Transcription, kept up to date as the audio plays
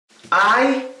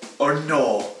Aye or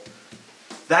no?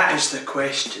 That is the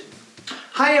question.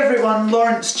 Hi everyone,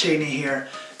 Lawrence Chaney here.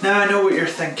 Now I know what you're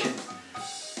thinking.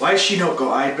 Why has she not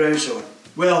got eyebrows on?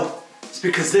 Well, it's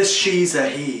because this she's a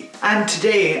he. And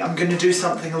today I'm going to do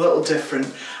something a little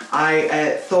different.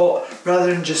 I thought,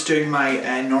 rather than just doing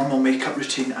my normal makeup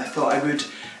routine, I thought I would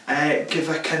give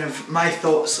a kind of my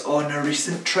thoughts on a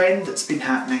recent trend that's been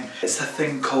happening. It's a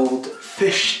thing called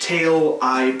fishtail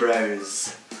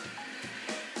eyebrows.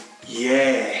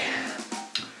 Yeah.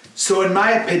 So in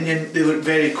my opinion, they look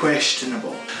very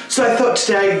questionable. So I thought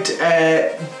today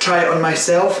I'd try it on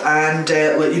myself and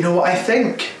let you know what I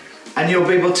think. And you'll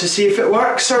be able to see if it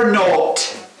works or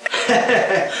not.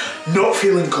 Not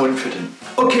feeling confident.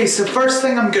 Okay, so first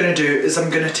thing I'm going to do is I'm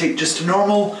going to take just a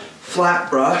normal flat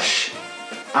brush.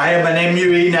 I am an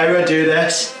MUE now, I do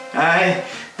this. Aye.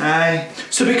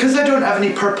 So because I don't have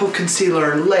any purple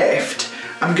concealer left,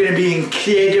 I'm going to be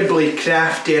incredibly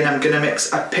crafty and I'm going to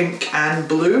mix a pink and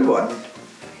blue one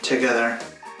together.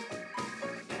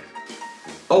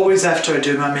 Always after I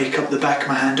do my makeup, the back of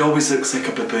my hand always looks like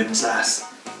a baboon's ass.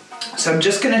 So I'm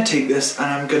just going to take this and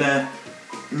I'm going to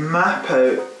map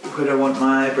out where I want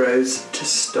my eyebrows to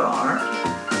start.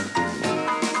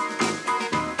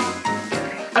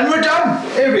 And we're done!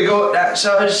 Here we go, that's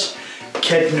us.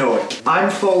 Kid note. I'm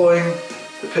following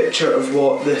the picture of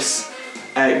what this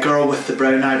girl with the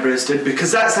brown eyebrows did,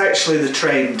 because that's actually the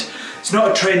trend. It's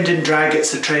not a trend in drag,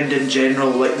 it's a trend in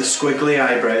general, like the squiggly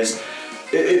eyebrows.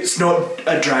 It's not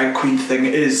a drag queen thing,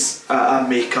 it is a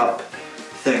makeup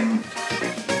thing.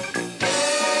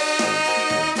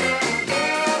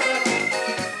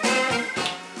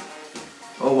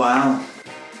 Oh wow.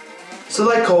 So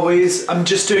like always, I'm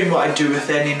just doing what I do with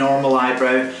any normal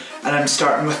eyebrow, and I'm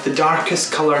starting with the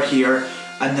darkest colour here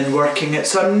and then working it,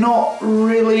 so I'm not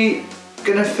really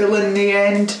gonna fill in the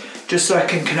end, just so I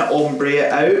can kind of ombre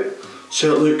it out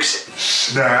so it looks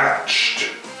snatched.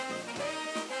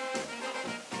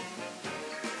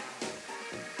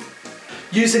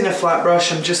 Using a flat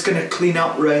brush, I'm just gonna clean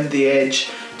up round the edge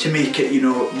to make it, you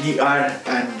know, neater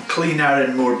and cleaner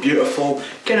and more beautiful,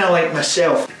 kind of like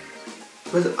myself.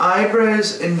 With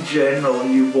eyebrows in general,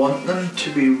 you want them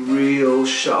to be real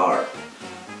sharp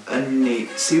and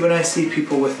neat. See, when I see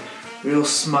people with real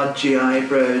smudgy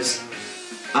eyebrows,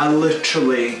 I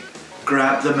literally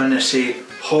grab them and I say,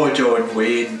 hold on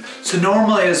Wayne. So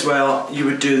normally as well, you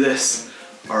would do this,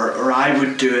 or I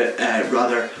would do it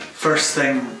rather, first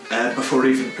thing before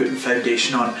even putting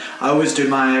foundation on. I always do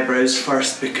my eyebrows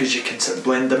first because you can sort of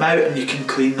blend them out and you can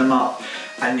clean them up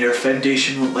and your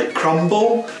foundation won't like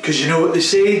crumble, because you know what they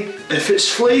say, if it's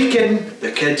flaking,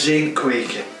 the kids ain't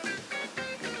quaking.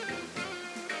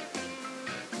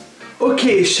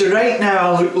 Okay, so right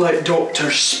now I look like Dr.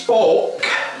 Spock,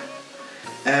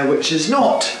 which is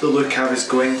not the look I was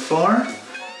going for.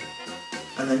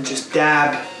 And then just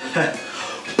dab.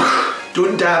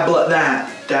 Don't dab like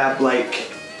that, dab like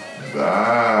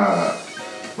that.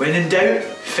 When in doubt,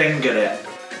 finger it.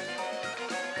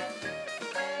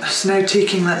 So now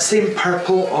taking that same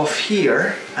purple off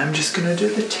here, I'm just going to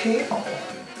do the tail.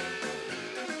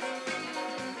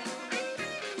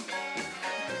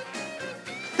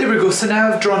 There we go, so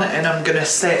now I've drawn it in, I'm going to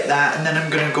set that and then I'm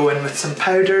going to go in with some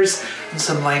powders and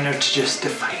some liner to just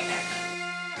define it.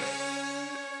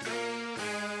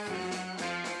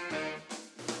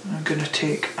 I'm going to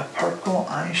take a purple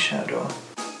eyeshadow.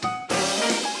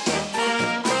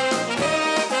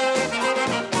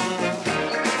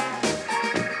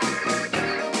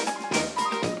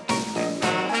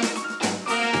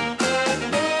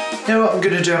 Now what I'm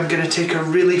going to do, I'm going to take a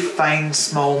really fine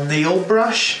small nail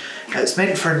brush. It's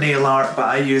meant for nail art, but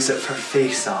I use it for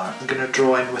face art. I'm going to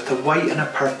draw in with a white and a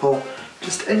purple,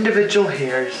 just individual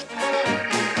hairs.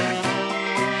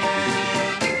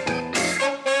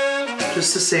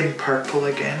 Just the same purple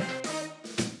again.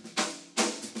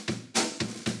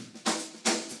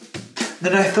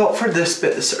 Then I thought for this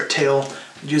bit, the sort of tail,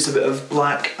 I'd use a bit of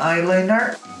black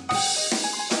eyeliner.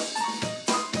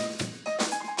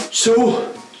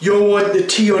 So, you want the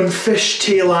tea on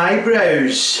fishtail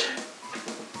eyebrows?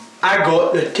 I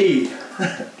got the tea.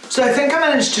 So I think I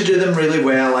managed to do them really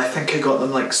well. I think I got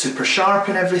them like super sharp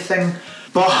and everything.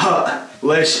 But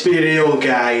let's be real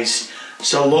guys,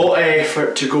 it's a lot of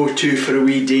effort to go to for a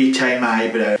wee daytime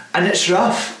eyebrow. And it's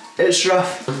rough, it's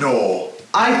rough. No.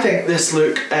 I think this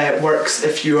look works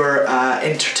if you're an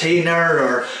entertainer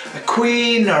or a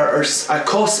queen or a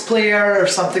cosplayer or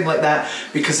something like that,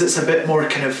 because it's a bit more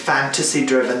kind of fantasy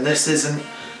driven. This isn't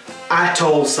at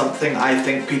all something I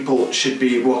think people should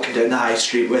be walking down the high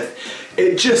street with.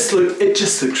 It just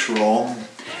looks wrong.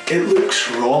 It looks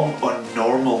wrong on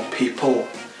normal people.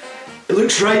 It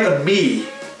looks right on me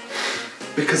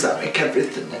because I make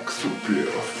everything look so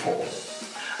beautiful.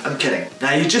 I'm kidding.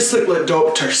 Now you just look like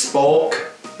Dr. Spock.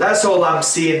 That's all I'm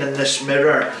seeing in this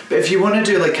mirror. But if you want to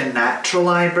do like a natural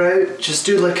eyebrow, just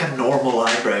do like a normal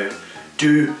eyebrow.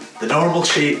 Do the normal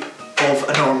shape of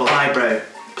a normal eyebrow.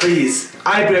 Please,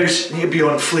 eyebrows need to be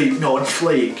on fleek, not on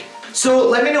flake. So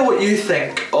let me know what you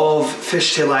think of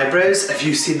fishtail eyebrows. Have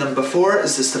you seen them before?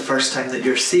 Is this the first time that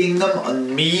you're seeing them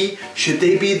on me? Should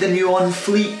they be the new on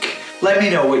fleek? Let me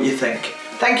know what you think.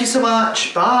 Thank you so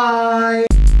much. Bye.